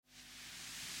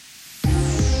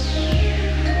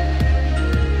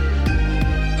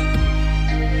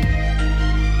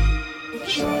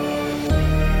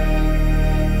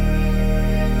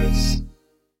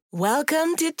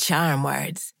Welcome to Charm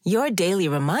Words, your daily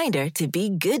reminder to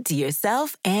be good to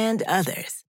yourself and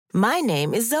others. My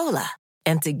name is Zola,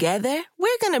 and together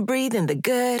we're going to breathe in the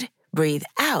good, breathe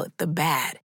out the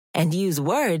bad, and use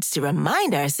words to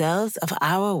remind ourselves of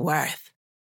our worth.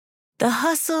 The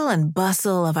hustle and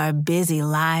bustle of our busy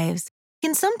lives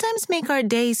can sometimes make our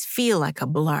days feel like a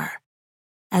blur.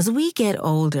 As we get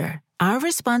older, our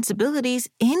responsibilities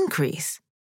increase,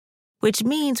 which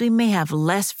means we may have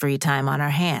less free time on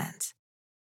our hands.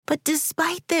 But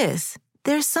despite this,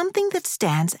 there's something that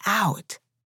stands out.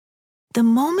 The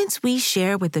moments we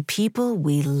share with the people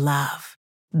we love.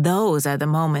 Those are the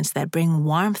moments that bring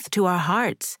warmth to our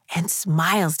hearts and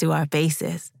smiles to our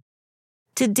faces.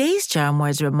 Today's Charm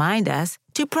Words remind us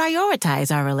to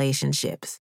prioritize our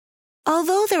relationships.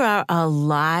 Although there are a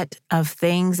lot of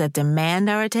things that demand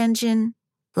our attention,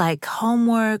 like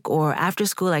homework or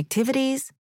after-school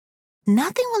activities,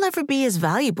 nothing will ever be as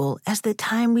valuable as the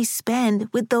time we spend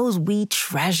with those we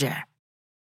treasure.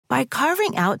 By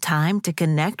carving out time to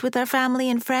connect with our family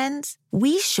and friends,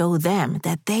 we show them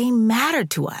that they matter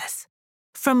to us.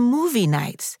 From movie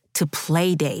nights to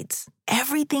play dates,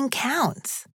 everything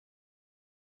counts.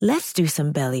 Let's do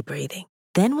some belly breathing.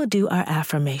 Then we'll do our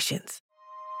affirmations.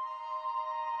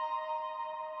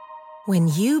 When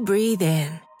you breathe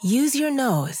in, use your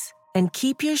nose and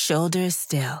keep your shoulders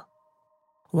still.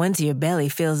 Once your belly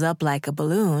fills up like a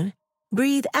balloon,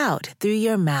 breathe out through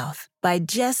your mouth by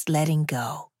just letting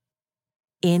go.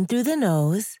 In through the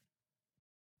nose,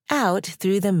 out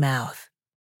through the mouth.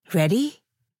 Ready?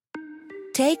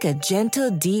 Take a gentle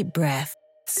deep breath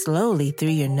slowly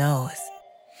through your nose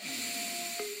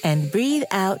and breathe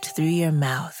out through your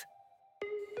mouth.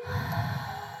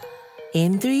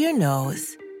 In through your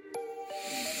nose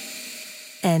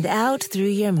and out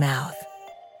through your mouth.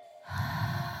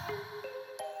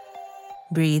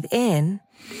 Breathe in,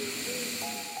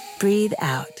 breathe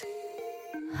out.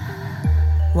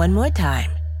 One more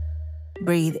time.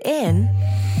 Breathe in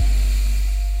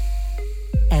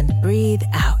and breathe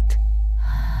out.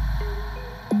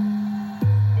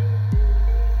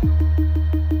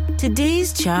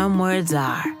 Today's charm words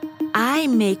are, I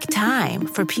make time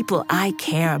for people I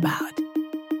care about.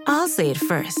 I'll say it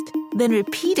first, then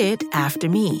repeat it after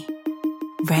me.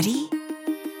 Ready?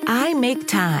 I make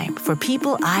time for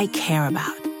people I care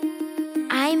about.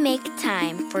 I make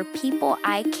time for people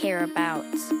I care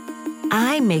about.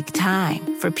 I make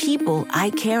time for people I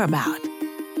care about.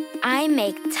 I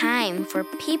make time for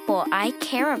people I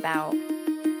care about.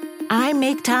 I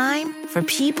make time for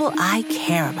people I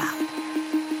care about.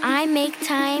 I make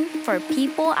time for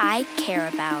people I care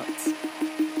about.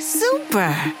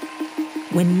 Super!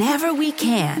 Whenever we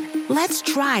can, let's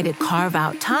try to carve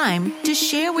out time to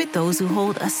share with those who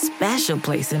hold a special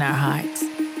place in our hearts.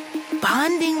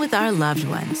 Bonding with our loved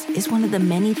ones is one of the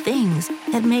many things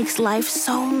that makes life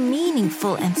so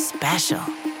meaningful and special.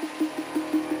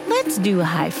 Let's do a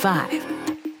high five.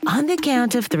 On the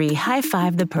count of 3, high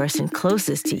five the person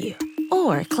closest to you.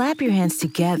 Or clap your hands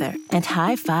together and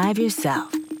high five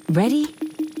yourself. Ready?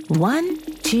 1,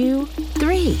 2,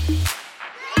 3.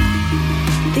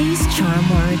 These charm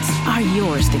words are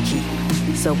yours to keep,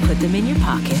 so put them in your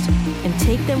pocket and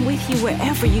take them with you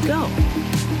wherever you go.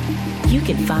 You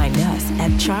can find us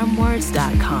at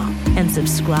charmwords.com and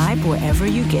subscribe wherever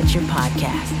you get your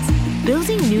podcasts.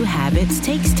 Building new habits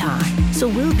takes time, so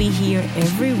we'll be here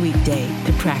every weekday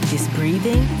to practice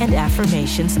breathing and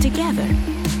affirmations together.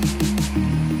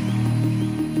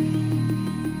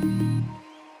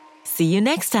 See you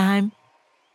next time.